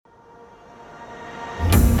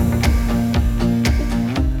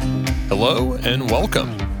Hello and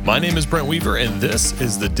welcome. My name is Brent Weaver, and this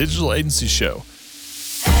is the Digital Agency Show,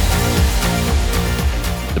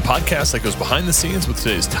 the podcast that goes behind the scenes with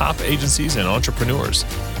today's top agencies and entrepreneurs.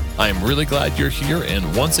 I am really glad you're here,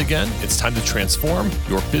 and once again, it's time to transform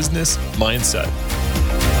your business mindset.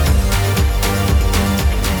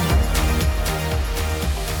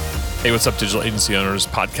 Hey, what's up, digital agency owners,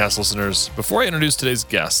 podcast listeners? Before I introduce today's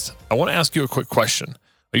guest, I want to ask you a quick question.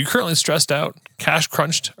 Are you currently stressed out, cash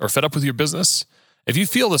crunched, or fed up with your business? If you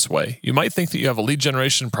feel this way, you might think that you have a lead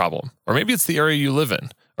generation problem, or maybe it's the area you live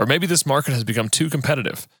in, or maybe this market has become too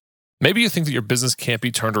competitive. Maybe you think that your business can't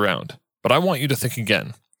be turned around, but I want you to think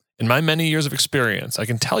again. In my many years of experience, I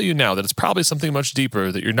can tell you now that it's probably something much deeper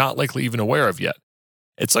that you're not likely even aware of yet.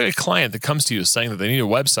 It's like a client that comes to you saying that they need a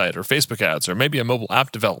website or Facebook ads or maybe a mobile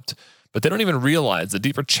app developed, but they don't even realize the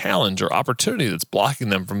deeper challenge or opportunity that's blocking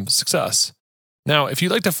them from success. Now, if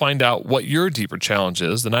you'd like to find out what your deeper challenge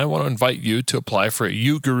is, then I want to invite you to apply for a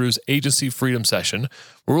UGurus Agency Freedom Session,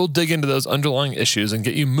 where we'll dig into those underlying issues and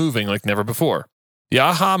get you moving like never before. The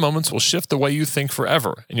aha moments will shift the way you think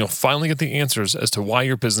forever, and you'll finally get the answers as to why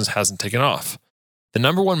your business hasn't taken off. The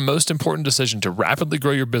number one most important decision to rapidly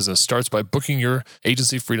grow your business starts by booking your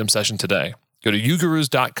Agency Freedom Session today. Go to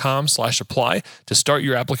ugurus.com/apply to start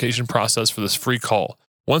your application process for this free call.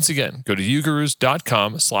 Once again, go to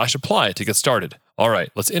ugurus.com/apply to get started. All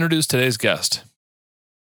right, let's introduce today's guest.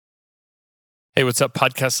 Hey, what's up,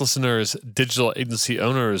 podcast listeners, digital agency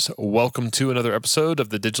owners? Welcome to another episode of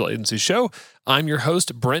the Digital Agency Show. I'm your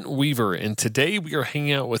host, Brent Weaver, and today we are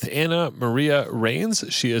hanging out with Anna Maria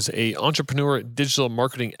Raynes. She is an entrepreneur, digital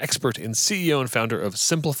marketing expert, and CEO and founder of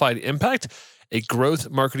Simplified Impact, a growth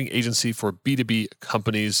marketing agency for B2B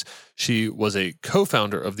companies. She was a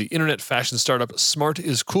co-founder of the internet fashion startup Smart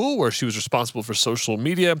is Cool, where she was responsible for social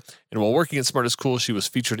media. And while working at Smart is Cool, she was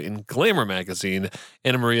featured in Glamour magazine.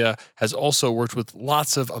 Anna Maria has also worked with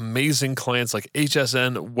lots of amazing clients like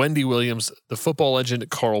HSN, Wendy Williams, the football legend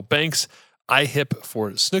Carl Banks, iHip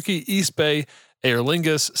for Snooki, East Bay, Aer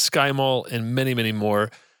Lingus, Sky Mall, and many, many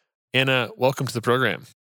more. Anna, welcome to the program.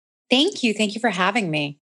 Thank you. Thank you for having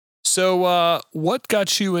me. So what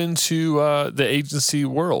got you into the agency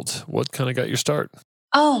world? What kind of got your start?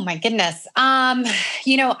 Oh my goodness. I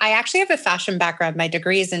actually have a fashion background. My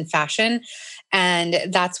degree is in fashion, and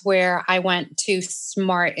that's where I went to.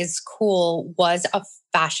 Smart is Cool was a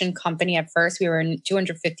fashion company at first. We were in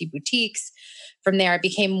 250 boutiques. From there, it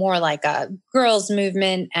became more like a girls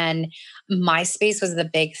movement, and MySpace was the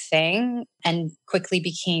big thing, and quickly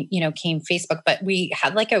came Facebook. But we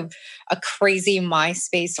had like a crazy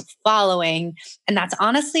MySpace following, and that's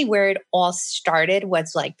honestly where it all started.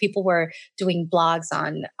 Was like people were doing blogs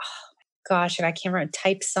on, gosh, and I can't remember,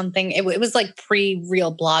 type something. It was like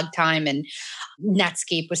pre-real blog time, and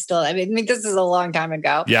Netscape was still. I mean, this is a long time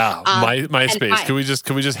ago. Yeah, MySpace.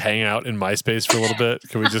 Can we just hang out in MySpace for a little bit?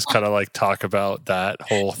 Can we just kind of like talk about that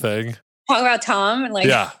whole thing? Talk about Tom,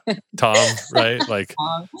 Tom, right? Like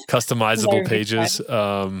Tom. Customizable pages.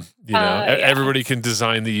 Everybody can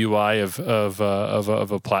design the UI of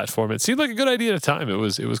a platform. It seemed like a good idea at a time. It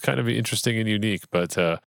was kind of interesting and unique, but.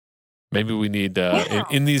 Maybe we need,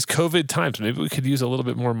 in these COVID times, maybe we could use a little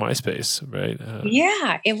bit more MySpace, right?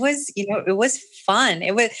 It was fun.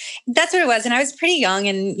 That's what it was. And I was pretty young,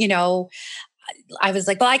 and, I was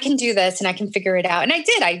like, well, I can do this and I can figure it out. And I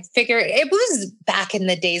did. I figured it was back in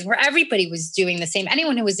the days where everybody was doing the same.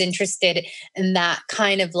 Anyone who was interested in that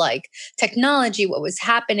kind of like technology, what was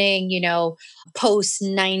happening, post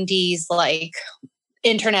 90s, like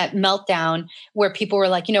internet meltdown, where people were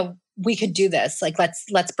like, we could do this. Like,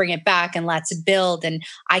 let's bring it back and let's build, and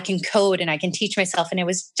I can code and I can teach myself. And it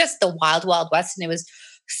was just the wild, wild west. And it was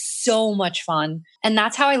so much fun. And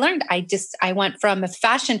that's how I learned. I went from a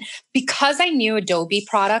fashion, because I knew Adobe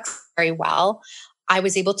products very well. I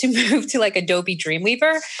was able to move to like Adobe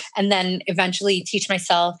Dreamweaver and then eventually teach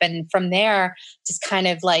myself. And from there, just kind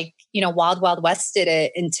of like, wild, wild west did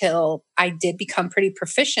it until I did become pretty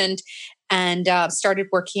proficient. And started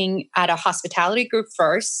working at a hospitality group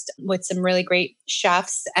first with some really great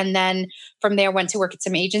chefs. And then from there, went to work at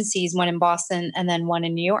some agencies, one in Boston and then one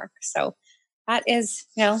in New York. So that is,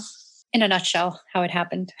 in a nutshell, how it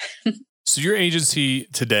happened. So your agency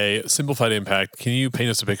today, Simplified Impact, can you paint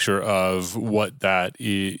us a picture of what that,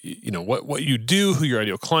 what you do, who your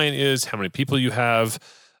ideal client is, how many people you have,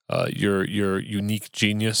 your unique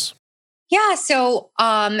genius? Yeah. So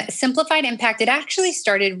Simplified Impact, it actually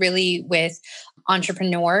started really with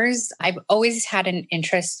entrepreneurs. I've always had an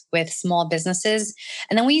interest with small businesses.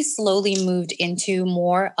 And then we slowly moved into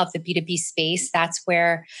more of the B2B space. That's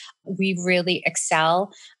where we really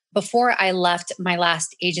excel. before I left my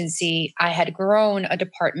last agency, I had grown a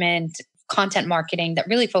department, content marketing, that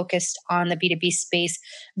really focused on the B2B space,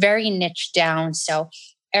 very niche down. So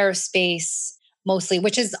aerospace mostly,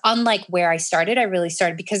 which is unlike where I started. I really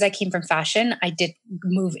started because I came from fashion. I did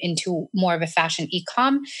move into more of a fashion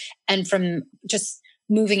e-com. And from just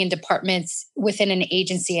moving in departments within an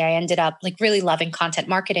agency, I ended up like really loving content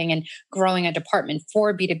marketing and growing a department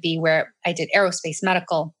for B2B where I did aerospace,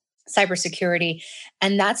 medical, cybersecurity.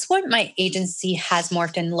 And that's what my agency has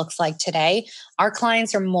morphed and looks like today. Our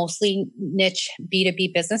clients are mostly niche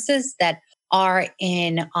B2B businesses that are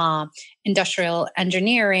in industrial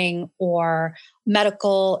engineering or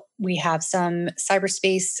medical. We have some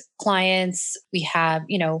cyberspace clients. We have,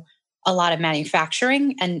 a lot of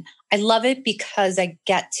manufacturing. And I love it because I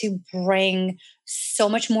get to bring so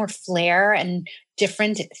much more flair and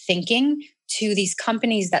different thinking to these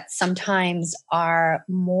companies that sometimes are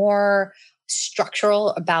more structural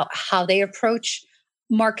about how they approach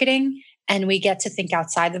marketing. And we get to think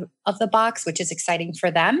outside of the box, which is exciting for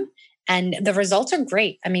them. And the results are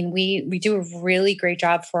great. I mean, we do a really great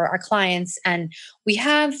job for our clients. And we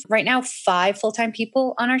have right now 5 full-time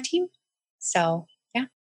people on our team. So, yeah.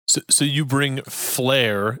 So you bring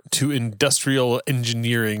flair to industrial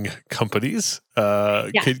engineering companies. Yeah.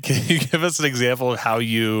 Can you give us an example of how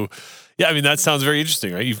you... Yeah, I mean, that sounds very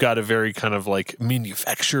interesting, right? You've got a very kind of like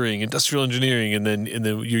manufacturing, industrial engineering, and then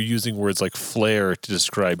you're using words like flair to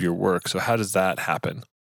describe your work. So how does that happen?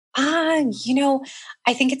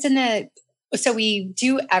 I think so we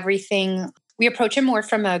do everything. We approach it more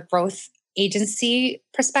from a growth agency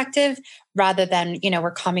perspective rather than,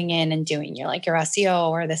 we're coming in and doing your SEO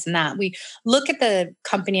or this and that. We look at the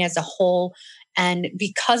company as a whole. And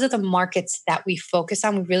because of the markets that we focus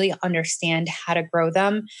on, we really understand how to grow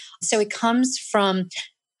them. So it comes from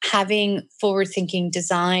having forward-thinking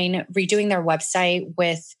design, redoing their website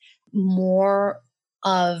with more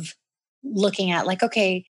of looking at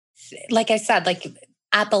okay, like I said,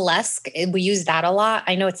 Apple-esque, we use that a lot.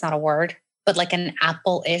 I know it's not a word, but like an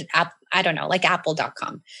Apple, I don't know, like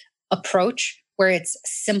apple.com approach where it's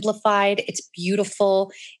simplified, it's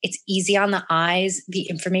beautiful, it's easy on the eyes, the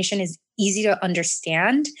information is easy to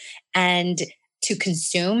understand and to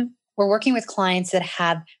consume. We're working with clients that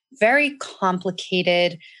have very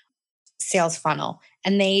complicated sales funnel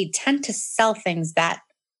and they tend to sell things that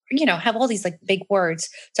have all these big words.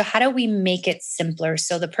 So how do we make it simpler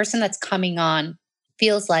so the person that's coming on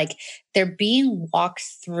feels like they're being walked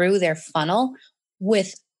through their funnel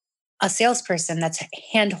with a salesperson that's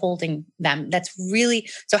hand holding them? That's really,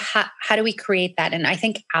 so how do we create that? And I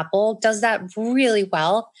think Apple does that really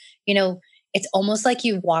well. It's almost like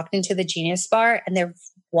you walked into the Genius Bar and they're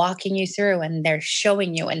walking you through and they're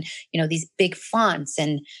showing you and, these big fonts.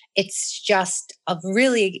 And it's just a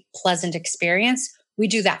really pleasant experience. We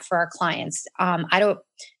do that for our clients. I don't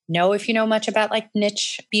know if you know much about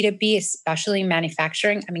niche B2B, especially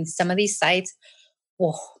manufacturing. I mean, some of these sites,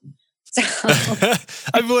 whoa. So.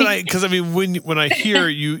 When I hear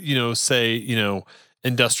you say,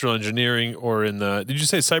 industrial engineering or did you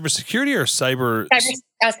say cybersecurity or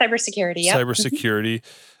cybersecurity? Yeah. Cybersecurity.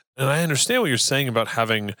 Mm-hmm. And I understand what you're saying about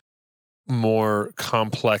having more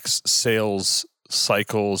complex sales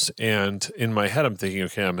cycles. And in my head, I'm thinking,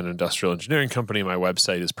 okay, I'm an industrial engineering company. My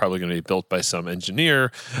website is probably going to be built by some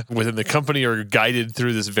engineer within the company or guided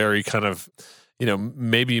through this very kind of,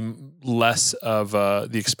 maybe less of the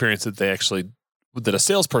experience that a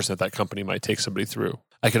salesperson at that company might take somebody through.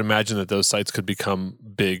 I can imagine that those sites could become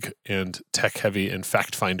big and tech heavy and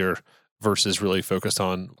fact finder versus really focused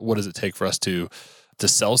on what does it take for us to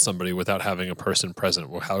sell somebody without having a person present.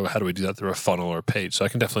 Well, how do we do that through a funnel or a page? So I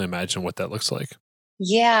can definitely imagine what that looks like.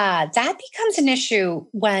 Yeah, that becomes an issue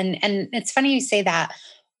and it's funny you say that,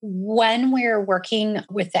 when we're working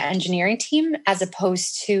with the engineering team as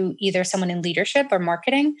opposed to either someone in leadership or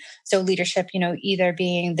marketing. So leadership, either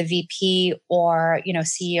being the VP or,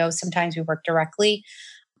 CEO, sometimes we work directly.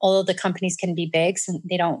 Although the companies can be big, so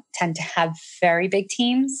they don't tend to have very big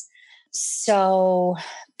teams. So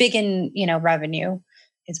big in, revenue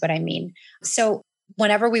is what I mean. So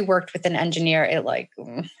whenever we worked with an engineer,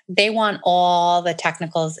 they want all the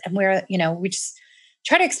technicals and we just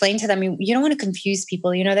try to explain to them, you don't want to confuse people.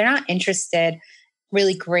 They're not interested.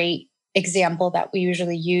 Really great example that we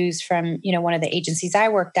usually use from, one of the agencies I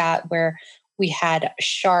worked at where we had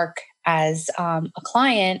Shark as a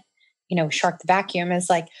client, Shark the vacuum is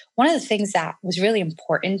one of the things that was really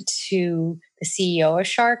important to the CEO of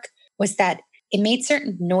Shark was that it made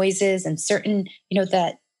certain noises and certain,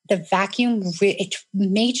 that the vacuum, it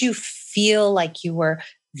made you feel like you were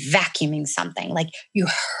vacuuming something, like you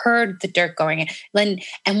heard the dirt going in.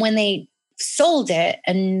 And when they sold it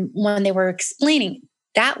and when they were explaining,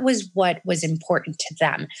 that was what was important to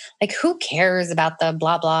them. Like, who cares about the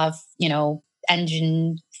blah, blah,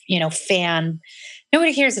 engine, fan?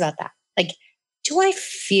 Nobody cares about that. Like, do I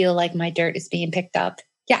feel like my dirt is being picked up?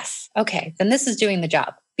 Yes. Okay. Then this is doing the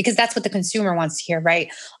job because that's what the consumer wants to hear,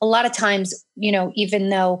 right? A lot of times, even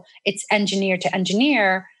though it's engineer to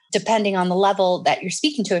engineer, depending on the level that you're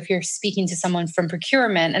speaking to, if you're speaking to someone from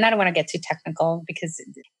procurement, and I don't want to get too technical because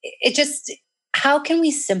it just, how can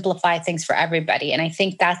we simplify things for everybody? And I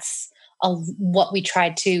think that's what we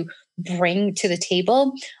tried to bring to the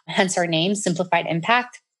table, hence our name, Simplified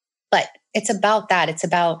Impact. But it's about that. It's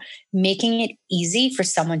about making it easy for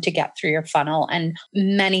someone to get through your funnel. And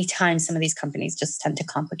many times, some of these companies just tend to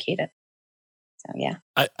complicate it. So, yeah.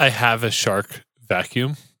 I have a Shark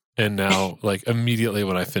vacuum. And now, like, immediately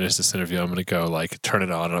when I finish this interview, I'm going to go, like, turn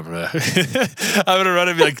it on. And I'm going to run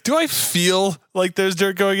and be like, do I feel like there's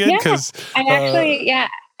dirt going in? Because I actually,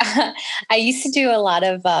 I used to do a lot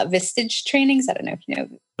of Vistage trainings. I don't know if you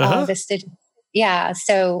know Vistage. Yeah.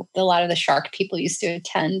 So a lot of the Shark people used to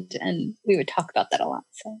attend and we would talk about that a lot.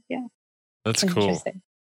 So, yeah. That's cool.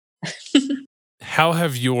 How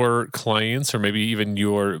have your clients, or maybe even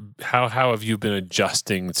how have you been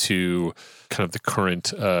adjusting to kind of the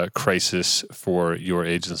current crisis for your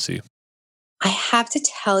agency? I have to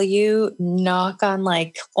tell you, knock on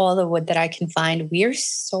like all the wood that I can find, we are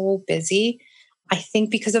so busy. I think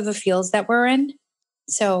because of the fields that we're in.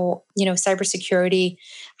 So, cybersecurity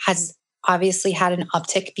has obviously had an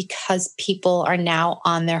uptick because people are now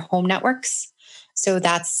on their home networks. So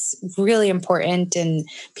that's really important. And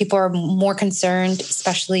people are more concerned,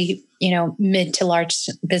 especially, mid to large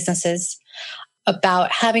businesses,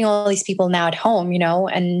 about having all these people now at home,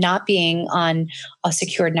 and not being on a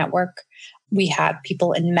secured network. We have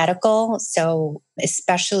people in medical, so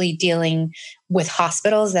especially dealing with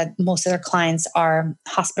hospitals, that most of their clients are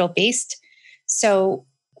hospital-based. So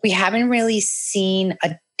we haven't really seen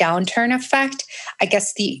a downturn effect. I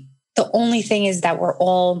guess the only thing is that we're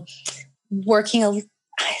all working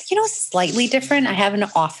slightly different. I have an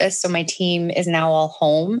office, so my team is now all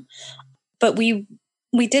home, but we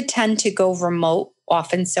did tend to go remote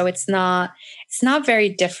often, so it's not very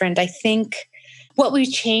different. I think what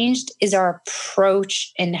we've changed is our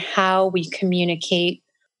approach in how we communicate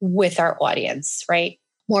with our audience, right?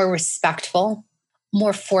 More respectful,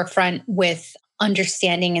 more forefront with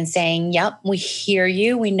understanding and saying, yep, we hear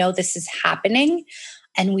you. We know this is happening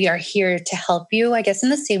and we are here to help you. I guess in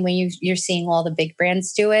the same way you're seeing all the big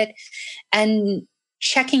brands do it, and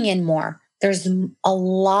checking in more. There's a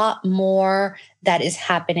lot more that is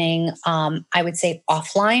happening, I would say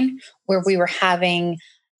offline, where we were having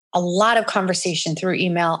a lot of conversation through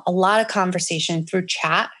email, a lot of conversation through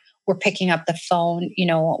chat. We're picking up the phone,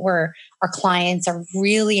 where our clients are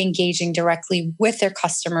really engaging directly with their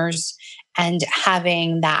customers and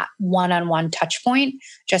having that one-on-one touch point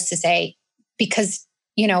just to say, because,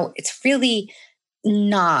 it's really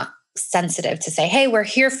not sensitive to say, hey, we're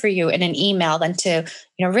here for you in an email, than to,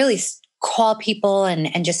 really call people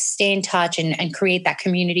and just stay in touch and create that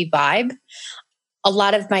community vibe. A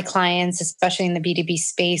lot of my clients, especially in the B2B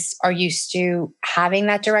space, are used to having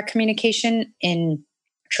that direct communication in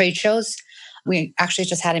trade shows. We actually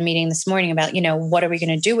just had a meeting this morning about, what are we going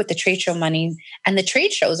to do with the trade show money? And the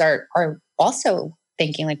trade shows are also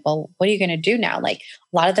thinking like, well, what are you going to do now? Like,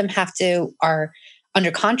 a lot of them are under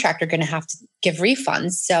contract, are going to have to give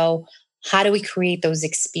refunds. So how do we create those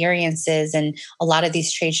experiences? And a lot of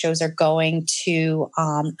these trade shows are going to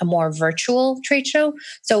a more virtual trade show.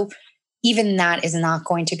 So even that is not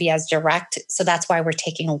going to be as direct. So that's why we're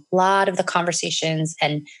taking a lot of the conversations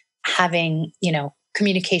and having,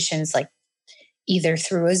 communications like either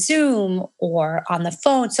through a Zoom or on the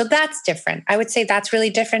phone. So that's different. I would say that's really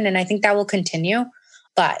different. And I think that will continue.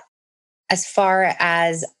 But as far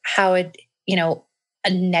as how it, a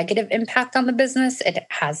negative impact on the business, it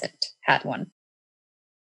hasn't had one.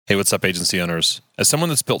 Hey, what's up, agency owners? As someone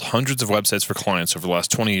that's built hundreds of websites for clients over the last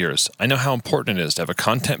 20 years, I know how important it is to have a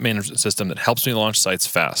content management system that helps me launch sites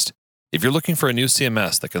fast. If you're looking for a new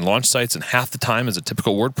CMS that can launch sites in half the time as a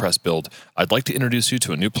typical WordPress build, I'd like to introduce you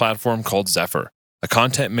to a new platform called Zephyr, a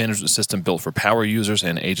content management system built for power users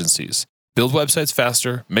and agencies. Build websites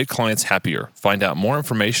faster, make clients happier. Find out more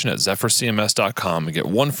information at zephyrcms.com and get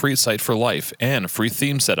one free site for life and a free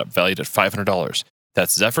theme setup valued at $500.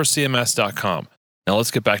 That's zephyrcms.com. Now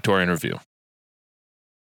let's get back to our interview.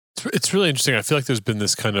 It's really interesting. I feel like there's been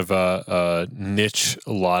this kind of a niche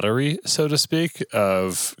lottery, so to speak,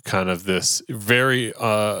 of kind of this very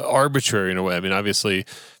arbitrary in a way. I mean, obviously,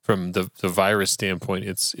 from the virus standpoint,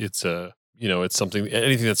 it's a it's something,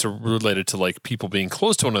 anything that's related to like people being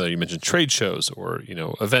close to one another. You mentioned trade shows or,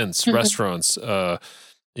 events, restaurants,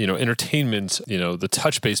 entertainment, the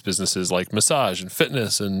touch-based businesses like massage and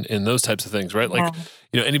fitness and those types of things, right? Like,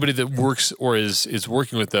 anybody that works or is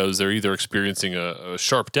working with those, they're either experiencing a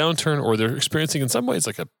sharp downturn or they're experiencing in some ways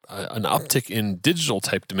like an uptick in digital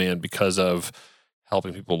type demand because of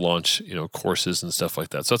helping people launch, courses and stuff like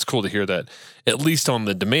that. So it's cool to hear that at least on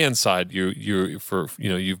the demand side,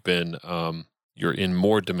 you've been, you're in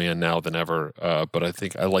more demand now than ever. But I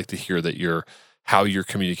think I like to hear that how you're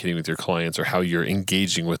communicating with your clients or how you're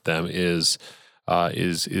engaging with them is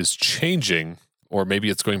changing, or maybe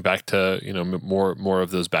it's going back to, more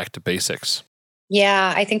of those back to basics.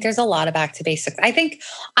 Yeah, I think there's a lot of back to basics.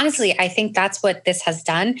 Honestly, I think that's what this has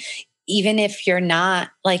done. Even if you're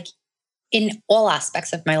not like, in all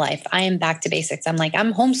aspects of my life, I am back to basics. I'm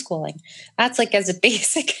homeschooling. That's like as a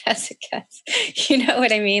basic as it gets. You know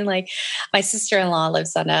what I mean? Like my sister-in-law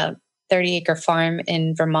lives on a 30-acre farm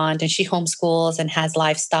in Vermont and she homeschools and has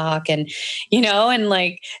livestock and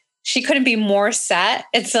like she couldn't be more set.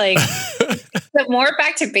 It's like the more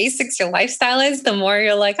back to basics your lifestyle is, the more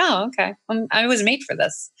you're like, oh, okay, I was made for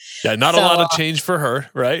this. Yeah, not a lot of change for her,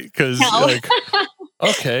 right? Because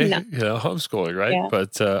okay, no. Homeschooling, right? Yeah.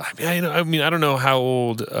 But I don't know how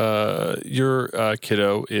old your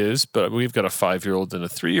kiddo is, but we've got a 5-year-old and a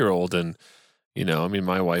 3-year-old, and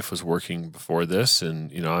my wife was working before this,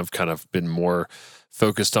 and I've kind of been more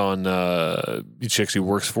focused on. She actually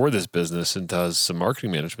works for this business and does some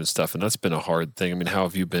marketing management stuff, and that's been a hard thing. I mean, how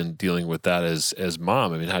have you been dealing with that as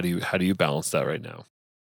mom? I mean, how do you balance that right now?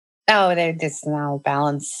 Oh, there's no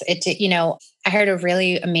balance. I heard a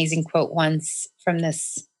really amazing quote once from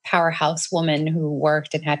this powerhouse woman who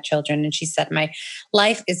worked and had children. And she said, my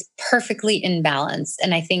life is perfectly imbalanced.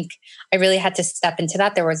 And I think I really had to step into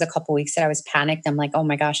that. There was a couple weeks that I was panicked. I'm like, oh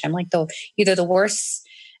my gosh, I'm like either the worst,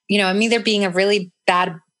 I'm either being a really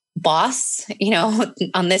bad boss,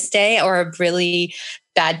 on this day or a really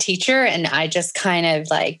bad teacher. And I just kind of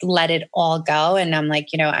like let it all go. And I'm like,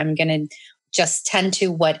 I'm going to just tend to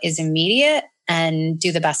what is immediate and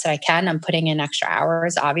do the best that I can. I'm putting in extra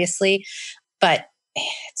hours, obviously, but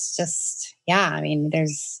it's just, I mean,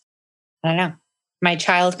 I don't know. My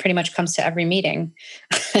child pretty much comes to every meeting.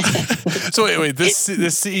 So wait, this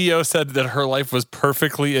CEO said that her life was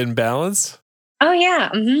perfectly in balance? Oh yeah.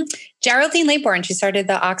 Mm-hmm. Geraldine Laybourne, she started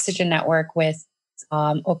the Oxygen Network with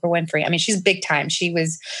Oprah Winfrey. I mean, she's big time. She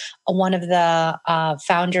was one of the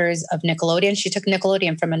founders of Nickelodeon. She took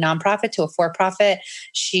Nickelodeon from a nonprofit to a for-profit.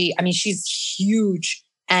 She's huge.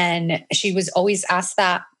 And she was always asked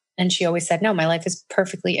that. And she always said, no, my life is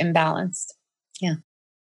perfectly imbalanced. Yeah.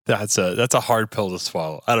 That's a hard pill to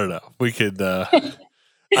swallow. I don't know. We could,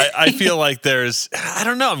 I feel like I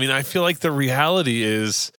don't know. I mean, I feel like the reality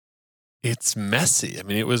is it's messy. I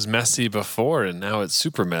mean, it was messy before and now it's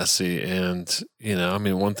super messy. And,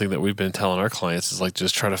 one thing that we've been telling our clients is like,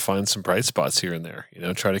 just try to find some bright spots here and there,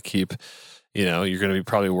 try to keep, you're going to be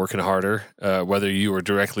probably working harder, whether you are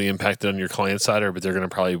directly impacted on your client side but they're going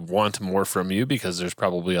to probably want more from you because there's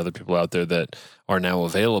probably other people out there that are now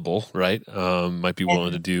available, right? Might be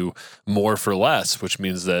willing to do more for less, which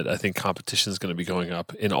means that I think competition is going to be going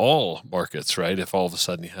up in all markets, right? If all of a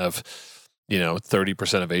sudden you have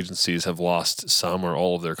 30% of agencies have lost some or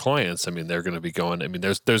all of their clients. I mean, they're going to be going,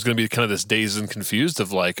 there's going to be kind of this dazed and confused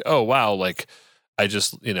of like, oh, wow, like I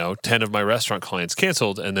just, 10 of my restaurant clients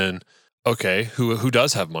canceled. And then, okay, who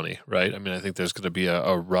does have money, right? I mean, I think there's going to be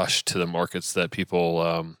a rush to the markets that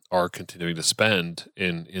people are continuing to spend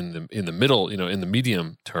in the middle, in the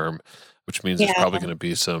medium term, which means there's probably going to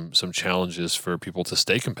be some challenges for people to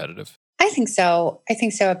stay competitive. I think so.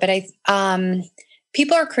 But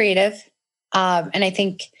people are creative. And I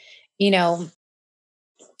think,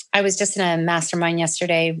 I was just in a mastermind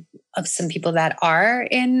yesterday of some people that are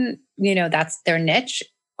in, that's their niche,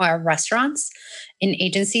 are restaurants in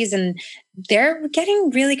agencies, and they're getting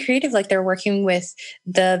really creative. Like they're working with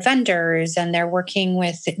the vendors and they're working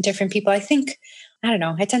with different people. I think, I don't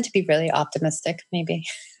know. I tend to be really optimistic, maybe.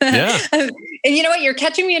 Yeah. And you know what? You're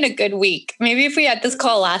catching me in a good week. Maybe if we had this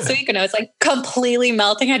call last week and I was like completely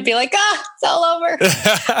melting, I'd be like, it's all over.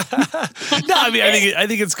 No, I mean, I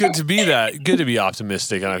think it's good to be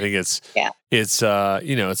optimistic. And I think it's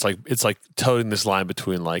like toting this line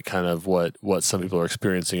between like kind of what some people are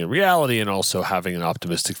experiencing in reality and also having an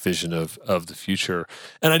optimistic vision of the future.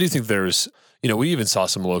 And I do think there's, we even saw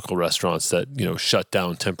some local restaurants that, shut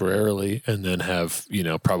down temporarily and then have,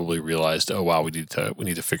 probably realized, oh, wow, we need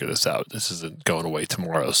to figure this out. This isn't going away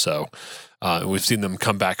tomorrow. So we've seen them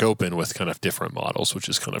come back open with kind of different models, which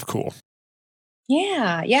is kind of cool.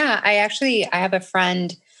 Yeah. Yeah. I have a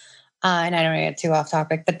friend and I don't want to get too off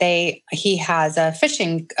topic, but he has a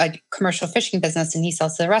commercial fishing business, and he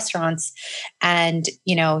sells to the restaurants, and,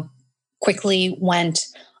 quickly went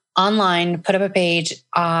online, put up a page,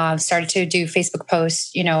 started to do Facebook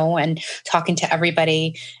posts, and talking to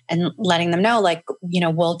everybody and letting them know, like,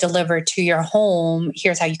 we'll deliver to your home.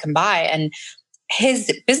 Here's how you can buy. And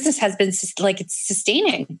his business has been it's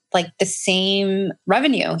sustaining like the same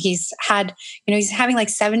revenue. He's had, he's having like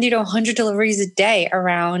 70 to 100 deliveries a day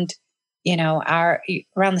around,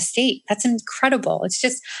 around the state. That's incredible. It's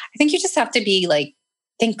just, I think you just have to be like,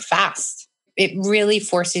 think fast. It really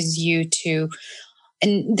forces you to,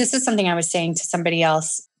 and this is something I was saying to somebody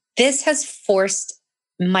else, this has forced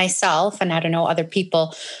myself, and I don't know, other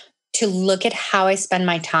people, to look at how I spend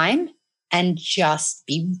my time and just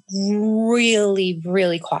be really,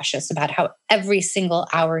 really cautious about how every single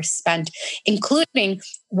hour is spent, including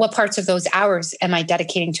what parts of those hours am I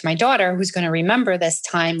dedicating to my daughter, who's going to remember this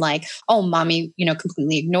time like, oh, mommy,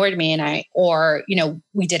 completely ignored me. And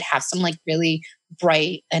we did have some like really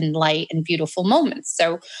bright and light and beautiful moments.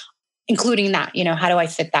 So including that, how do I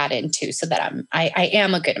fit that into so that I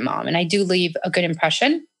am a good mom and I do leave a good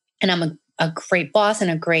impression, and I'm a great boss and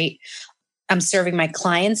I'm serving my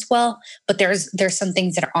clients well, but there's some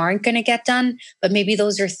things that aren't going to get done. But maybe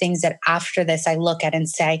those are things that after this, I look at and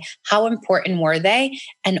say, how important were they?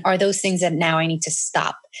 And are those things that now I need to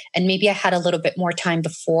stop? And maybe I had a little bit more time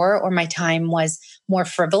before, or my time was more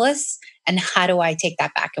frivolous. And how do I take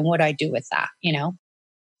that back? And what do I do with that?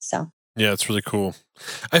 So. Yeah, it's really cool.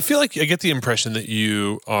 I feel like I get the impression that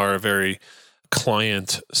you are a very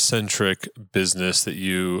client-centric business, that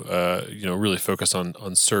you really focus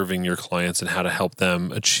on serving your clients and how to help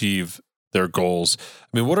them achieve their goals.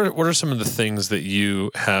 I mean, what are some of the things that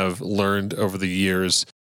you have learned over the years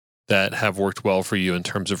that have worked well for you in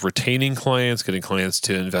terms of retaining clients, getting clients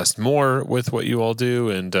to invest more with what you all do,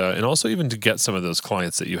 and also even to get some of those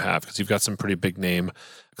clients that you have, because you've got some pretty big name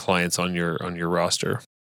clients on your roster.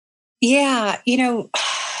 Yeah,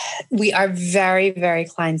 we are very, very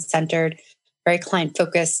client-centered, very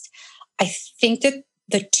client-focused. I think that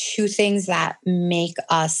the two things that make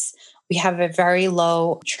us, we have a very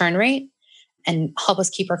low churn rate and help us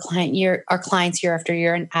keep our clients year after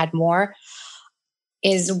year and add more,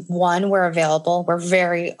 is one, we're available. We're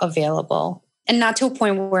very available, and not to a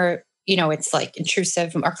point where, it's like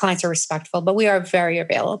intrusive. Our clients are respectful, but we are very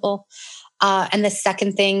available. And the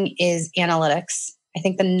second thing is analytics. I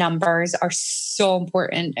think the numbers are so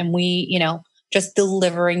important, and we, just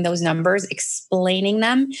delivering those numbers, explaining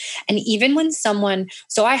them. And even when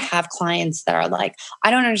so I have clients that are like, I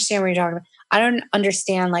don't understand what you're talking about. I don't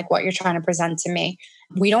understand like what you're trying to present to me.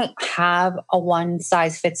 We don't have a one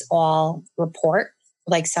size fits all report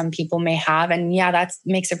like some people may have. And yeah, that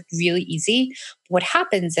makes it really easy. What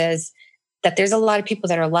happens is that there's a lot of people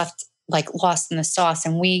that are left like lost in the sauce,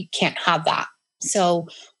 and we can't have that. So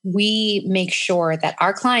we make sure that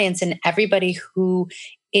our clients and everybody who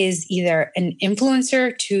is either an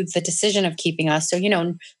influencer to the decision of keeping us. So,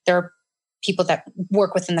 there are people that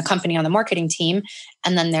work within the company on the marketing team.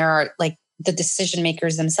 And then there are like the decision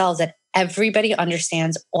makers themselves, that everybody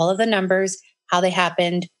understands all of the numbers, how they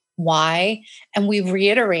happened, why. And we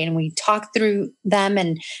reiterate and we talk through them.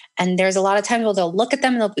 And there's a lot of times where they'll look at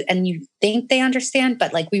them and you think they understand,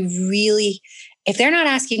 but like we really, if they're not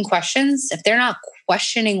asking questions, if they're not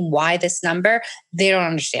questioning why this number, they don't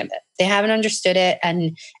understand it. They haven't understood it.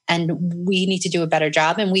 And we need to do a better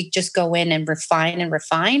job. And we just go in and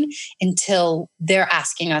refine until they're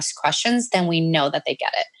asking us questions. Then we know that they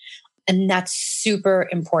get it. And that's super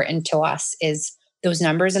important to us, is those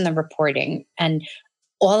numbers and the reporting. And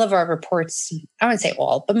all of our reports, I wouldn't say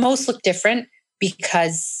all, but most look different,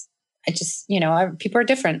 because people are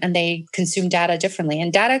different and they consume data differently.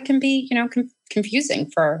 And data can be, confusing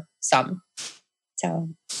for some. So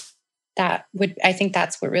I think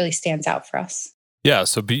that's what really stands out for us. Yeah.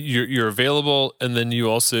 So you're available, and then you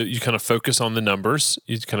kind of focus on the numbers.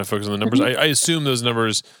 Mm-hmm. I assume those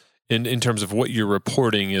numbers in terms of what you're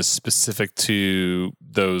reporting is specific to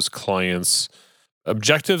those clients'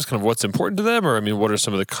 objectives, kind of what's important to them, or what are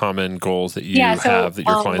some of the common goals that you have that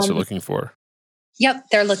your clients are looking for? Yep.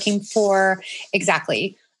 They're looking for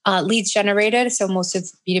exactly leads generated. So most of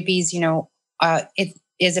B2Bs, it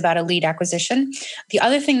is about a lead acquisition. The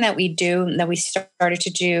other thing that we do, that we started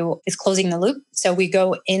to do, is closing the loop. So we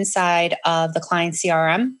go inside of the client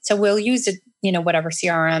CRM. So we'll use it, whatever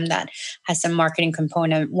CRM that has some marketing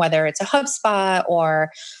component, whether it's a HubSpot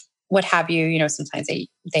or what have you. Sometimes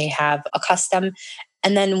they have a custom.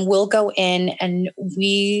 And then we'll go in and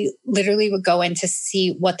we literally would go in to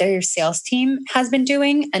see what their sales team has been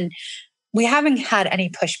doing. And we haven't had any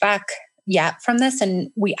pushback yet from this. And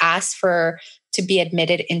we ask to be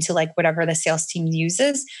admitted into like whatever the sales team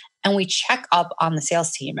uses. And we check up on the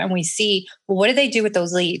sales team and we see, well, what did they do with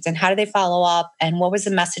those leads and how did they follow up and what was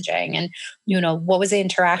the messaging and, what was the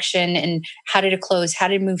interaction and how did it close? How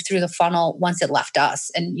did it move through the funnel once it left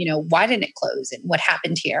us? And, why didn't it close and what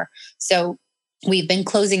happened here? So we've been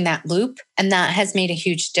closing that loop and that has made a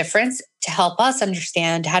huge difference to help us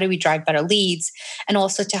understand how do we drive better leads and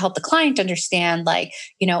also to help the client understand like,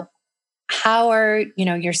 how are,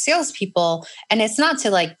 your salespeople? And it's not to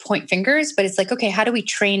like point fingers, but it's like, okay, how do we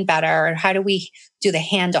train better? Or how do we do the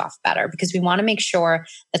handoff better? Because we want to make sure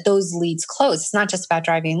that those leads close. It's not just about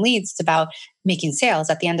driving leads. It's about making sales.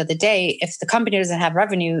 At the end of the day, if the company doesn't have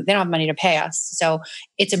revenue, they don't have money to pay us. So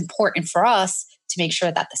it's important for us to make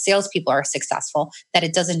sure that the salespeople are successful, that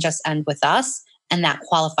it doesn't just end with us and that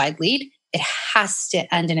qualified lead. It has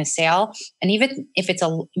to end in a sale. And even if it's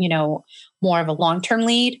more of a long-term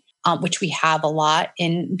lead, which we have a lot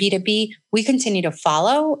in B2B, we continue to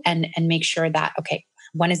follow and make sure that, okay,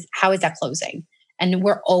 how is that closing? And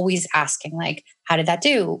we're always asking like, how did that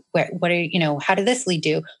do? How did this lead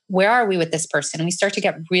do? Where are we with this person? And we start to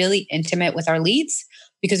get really intimate with our leads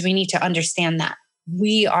because we need to understand that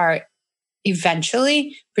we are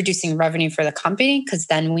eventually producing revenue for the company because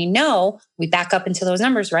then we back up into those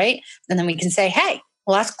numbers, right? And then we can say, hey,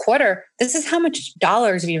 last quarter, this is how much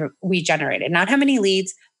dollars we generated, not how many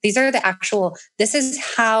leads. These are this is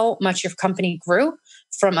how much your company grew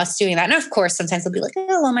from us doing that. And of course, sometimes they'll be like,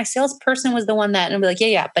 oh, well, my salesperson was the one that, and I'll be like,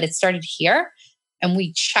 yeah, but it started here. And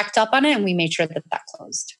we checked up on it and we made sure that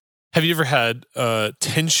closed. Have you ever had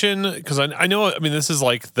tension? Because I know, this is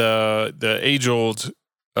like the age-old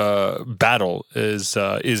battle is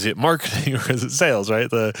it marketing or is it sales, right?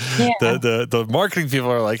 The marketing people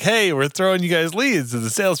are like, hey, we're throwing you guys leads, and the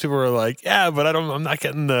sales people are like, yeah, but I'm not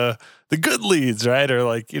getting the good leads, right? Or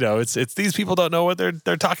like, it's these people don't know what they're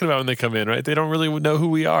talking about when they come in, right? They don't really know who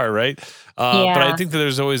we are, right? But I think that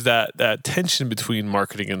there's always that tension between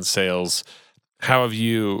marketing and sales. How have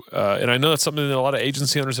you, and I know that's something that a lot of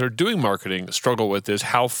agency owners that are doing marketing struggle with, is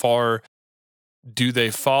how far do they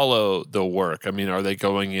follow the work? Are they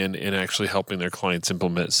going in and actually helping their clients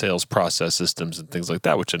implement sales process systems and things like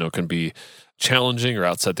that, which I know can be challenging or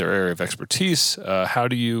outside their area of expertise? How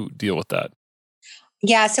do you deal with that?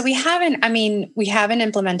 Yeah, so we haven't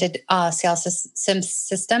implemented sales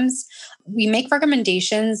systems. We make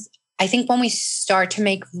recommendations. I think when we start to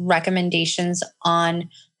make recommendations on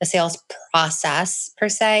the sales process per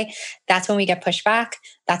se, that's when we get pushback.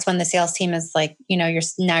 That's when the sales team is like, you're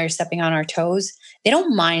stepping on our toes. They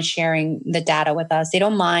don't mind sharing the data with us. They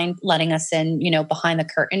don't mind letting us in, behind the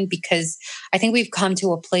curtain, because I think we've come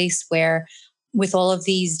to a place where with all of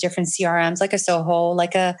these different CRMs, like a Soho,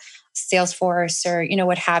 like a Salesforce, or,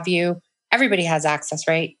 what have you, everybody has access,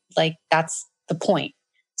 right? Like that's the point.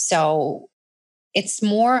 So it's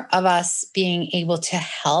more of us being able to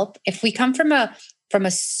help. If we come from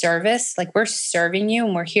a service, like we're serving you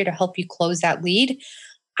and we're here to help you close that lead,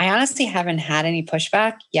 I honestly haven't had any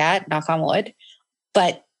pushback yet, knock on wood.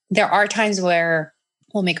 But there are times where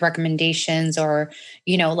we'll make recommendations or,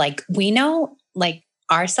 like we know like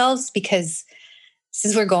ourselves, because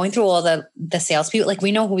since we're going through all the salespeople, like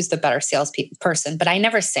we know who's the better person, but I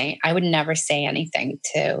would never say anything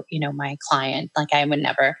to, my client. Like I would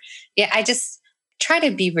never, I just try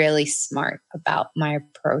to be really smart about my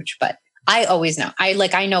approach, but I always know.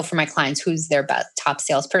 I know for my clients who's their best top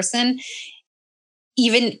salesperson,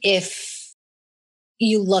 even if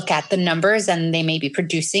you look at the numbers and they may be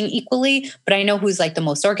producing equally, but I know who's like the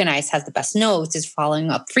most organized, has the best notes, is following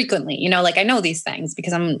up frequently. Like I know these things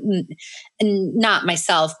because I'm not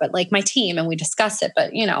myself, but like my team, and we discuss it.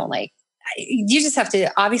 But, you just have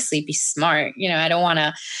to obviously be smart. I don't want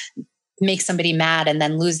to make somebody mad and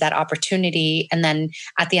then lose that opportunity. And then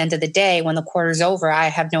at the end of the day, when the quarter's over, I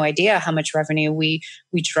have no idea how much revenue we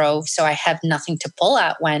drove. So I have nothing to pull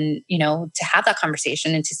at when, to have that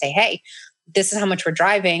conversation and to say, hey, this is how much we're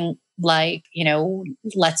driving. Like,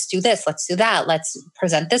 let's do this, let's do that. Let's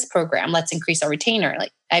present this program. Let's increase our retainer.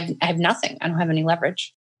 Like I have nothing. I don't have any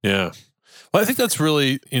leverage. Yeah. Well, I think that's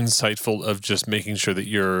really insightful of just making sure that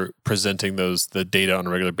you're presenting the data on a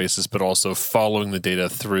regular basis, but also following the data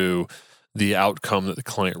through the outcome that the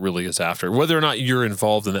client really is after. Whether or not you're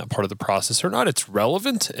involved in that part of the process or not, it's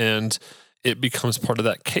relevant. And it becomes part of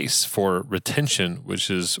that case for retention, which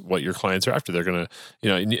is what your clients are after. They're going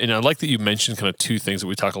to, and I like that you mentioned kind of two things that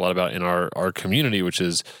we talk a lot about in our community, which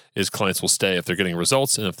is clients will stay if they're getting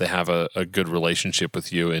results and if they have a good relationship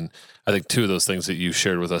with you. And I think two of those things that you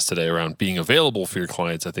shared with us today around being available for your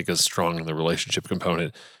clients, I think is strong in the relationship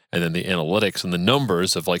component. And then the analytics and the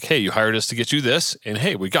numbers of like, hey, you hired us to get you this, and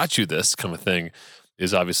hey, we got you this kind of thing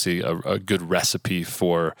is obviously a good recipe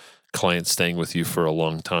for clients staying with you for a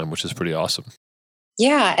long time, which is pretty awesome.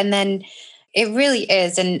 Yeah. And then it really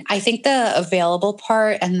is. And I think the available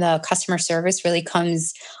part and the customer service really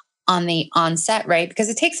comes on the onset, right? Because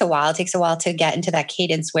it takes a while. It takes a while to get into that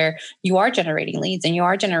cadence where you are generating leads and you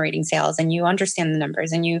are generating sales and you understand the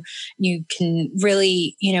numbers and you can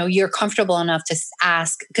really, you're comfortable enough to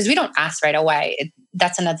ask, because we don't ask right away.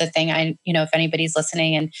 That's another thing. If anybody's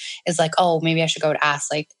listening and is like, oh, maybe I should go to ask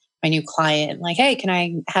like my new client, like, hey, can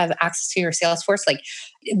I have access to your Salesforce? Like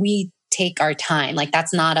we take our time. Like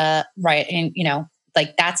that's not a right. And,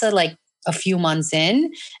 like that's a few months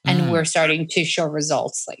in and we're starting to show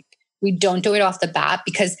results. Like we don't do it off the bat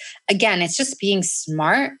because again, it's just being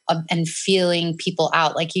smart and feeling people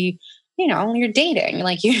out. Like you're dating,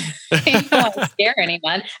 like you don't want to scare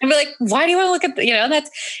anyone and be like, why do you want to look at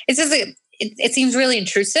it's just, it seems really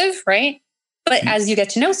intrusive. Right. But as you get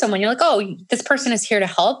to know someone, you're like, oh, this person is here to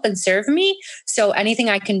help and serve me. So anything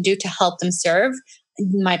I can do to help them serve,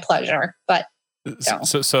 my pleasure. But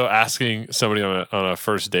so asking somebody on a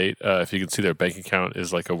first date if you can see their bank account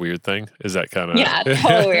is like a weird thing. Is that kind of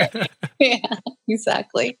totally weird. Yeah,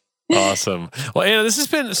 exactly. Awesome. Well, Anna, this has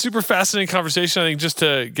been a super fascinating conversation. I think just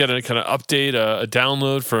to get a kind of update, a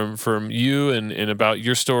download from you and about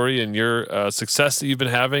your story and your success that you've been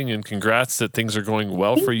having, and congrats that things are going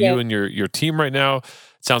well for you and your team right now.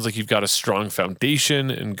 It sounds like you've got a strong foundation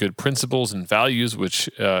and good principles and values, which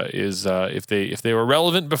is if they were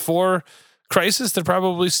relevant before crisis, they're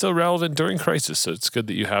probably still relevant during crisis. So it's good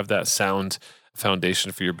that you have that sound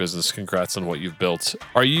foundation for your business. Congrats on what you've built.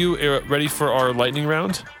 Are you ready for our lightning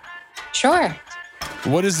round? Sure.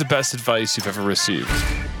 What is the best advice you've ever received?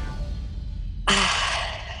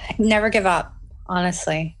 Never give up,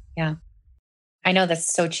 honestly. Yeah. I know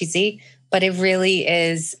that's so cheesy, but it really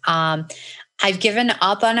is. I've given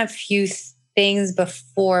up on a few things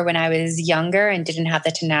before when I was younger and didn't have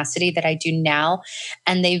the tenacity that I do now.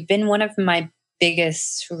 And they've been one of my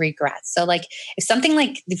biggest regrets. So like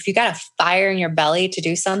if you got a fire in your belly to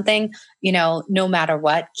do something, no matter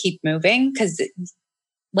what, keep moving because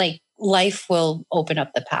like life will open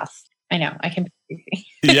up the path. I know I can.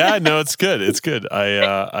 Yeah, no, it's good. It's good.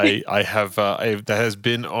 I have that has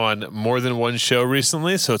been on more than one show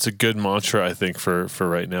recently, so it's a good mantra I think for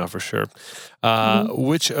right now for sure.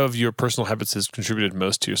 Which of your personal habits has contributed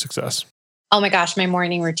most to your success? Oh my gosh, my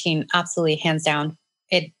morning routine, absolutely, hands down.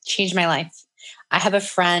 It changed my life. I have a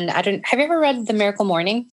friend. Have you ever read The Miracle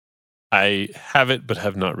Morning? I have it, but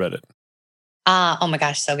have not read it. Oh my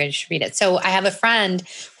gosh, so good. You should read it. So I have a friend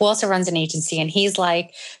who also runs an agency and he's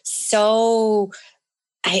like,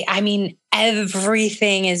 I mean,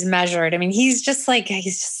 everything is measured. I mean, he's just like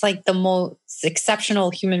the most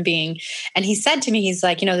exceptional human being. And he said to me, he's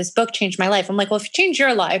like, this book changed my life. I'm like, well, if it changed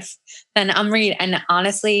your life, then I'm reading. And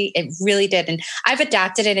honestly, it really did. And I've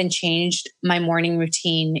adapted it and changed my morning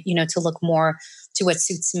routine, to look more to what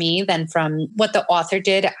suits me than from what the author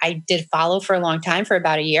did. I did follow for a long time, for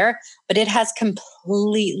about a year, but it has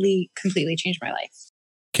completely changed my life.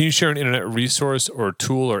 Can you share an internet resource or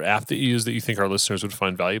tool or app that you use that you think our listeners would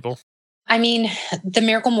find valuable? I mean, The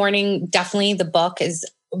Miracle Morning, definitely the book is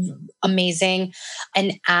amazing.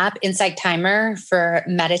 An app, Insight Timer, for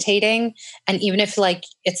meditating. And even if like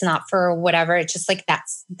it's not for whatever, it's just like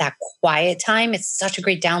that quiet time. It's such a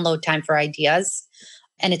great download time for ideas.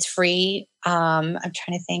 And it's free. I'm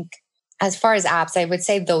trying to think. As far as apps, I would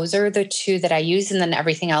say those are the two that I use. And then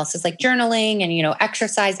everything else is like journaling and,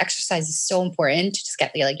 exercise. Exercise is so important to just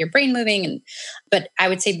get like your brain moving. But I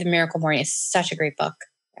would say The Miracle Morning is such a great book.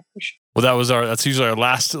 Yeah, for sure. Well, that's usually our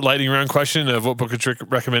last lightning round question of what book would you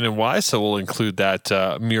recommend and why. So we'll include that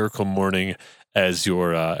Miracle Morning as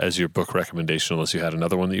your book recommendation, unless you had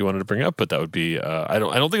another one that you wanted to bring up. But that would be I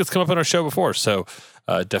don't think it's come up on our show before. So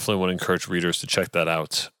definitely want to encourage readers to check that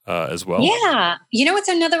out as well. Yeah, what's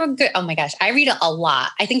another one good? Oh my gosh, I read a lot.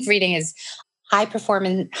 I think reading is High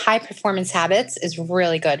Performance Habits is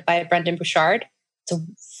really good by Brendan Bouchard. It's a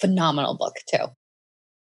phenomenal book too.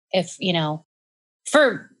 If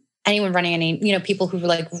for anyone running any, people who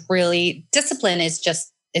like really discipline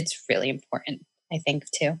it's really important, I think,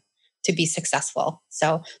 too, to be successful.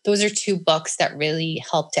 So those are two books that really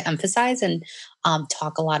help to emphasize and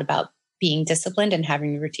talk a lot about being disciplined and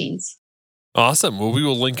having routines. Awesome. Well, we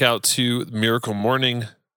will link out to Miracle Morning,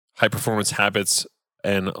 High Performance Habits,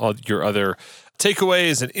 and all your other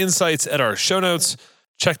takeaways and insights at our show notes.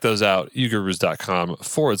 Check those out,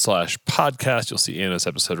 yougurus.com/podcast. You'll see Anna's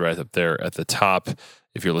episode right up there at the top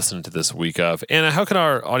if you're listening to this week of. Anna, how can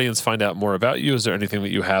our audience find out more about you? Is there anything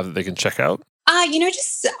that you have that they can check out?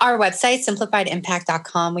 Just our website,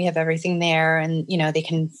 simplifiedimpact.com. We have everything there, and, they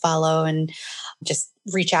can follow and just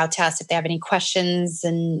reach out to us if they have any questions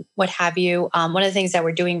and what have you. One of the things that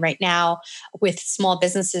we're doing right now with small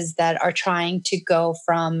businesses that are trying to go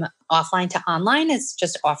from offline to online is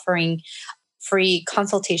just offering free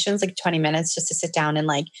consultations, like 20 minutes, just to sit down and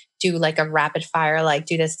do a rapid fire,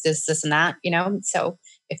 do this, and that, So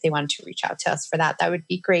if they wanted to reach out to us for that, that would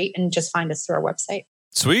be great. And just find us through our website.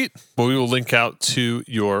 Sweet. Well, we will link out to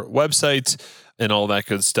your website and all that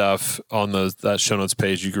good stuff on that show notes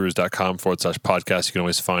page, yougurus.com/podcast. You can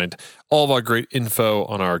always find all of our great info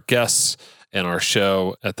on our guests and our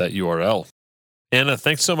show at that URL. Anna,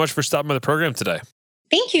 thanks so much for stopping by the program today.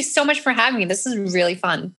 Thank you so much for having me. This is really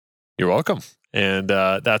fun. You're welcome. And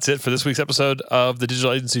that's it for this week's episode of the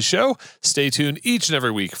Digital Agency Show. Stay tuned each and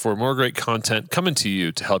every week for more great content coming to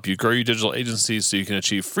you to help you grow your digital agency so you can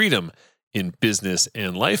achieve freedom in business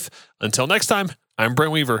and life. Until next time, I'm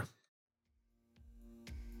Brent Weaver.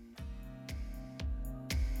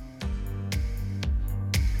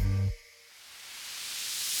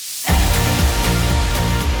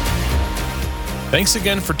 Thanks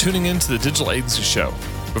again for tuning in to the Digital Agency Show.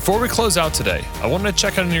 Before we close out today, I wanted to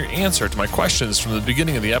check on your answer to my questions from the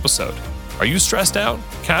beginning of the episode. Are you stressed out,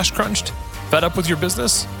 cash crunched, fed up with your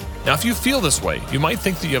business? Now, if you feel this way, you might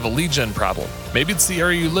think that you have a lead gen problem. Maybe it's the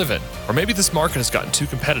area you live in, or maybe this market has gotten too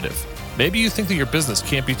competitive. Maybe you think that your business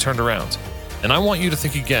can't be turned around. And I want you to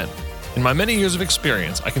think again. In my many years of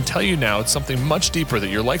experience, I can tell you now it's something much deeper that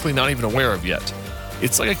you're likely not even aware of yet.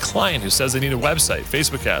 It's like a client who says they need a website,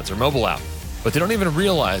 Facebook ads, or mobile app, but they don't even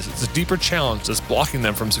realize it's a deeper challenge that's blocking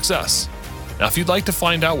them from success. Now, if you'd like to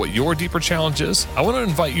find out what your deeper challenge is, I want to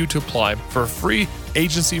invite you to apply for a free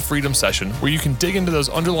agency freedom session where you can dig into those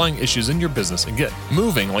underlying issues in your business and get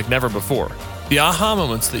moving like never before. The aha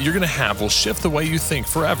moments that you're going to have will shift the way you think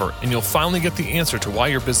forever, and you'll finally get the answer to why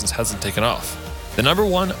your business hasn't taken off. The number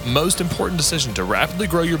one most important decision to rapidly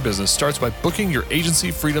grow your business starts by booking your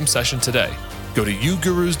agency freedom session today. Go to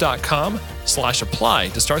yougurus.com/apply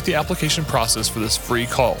to start the application process for this free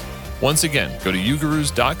call. Once again, go to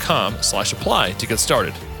yougurus.com/apply to get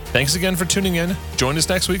started. Thanks again for tuning in. Join us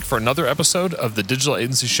next week for another episode of the Digital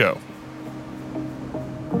Agency Show.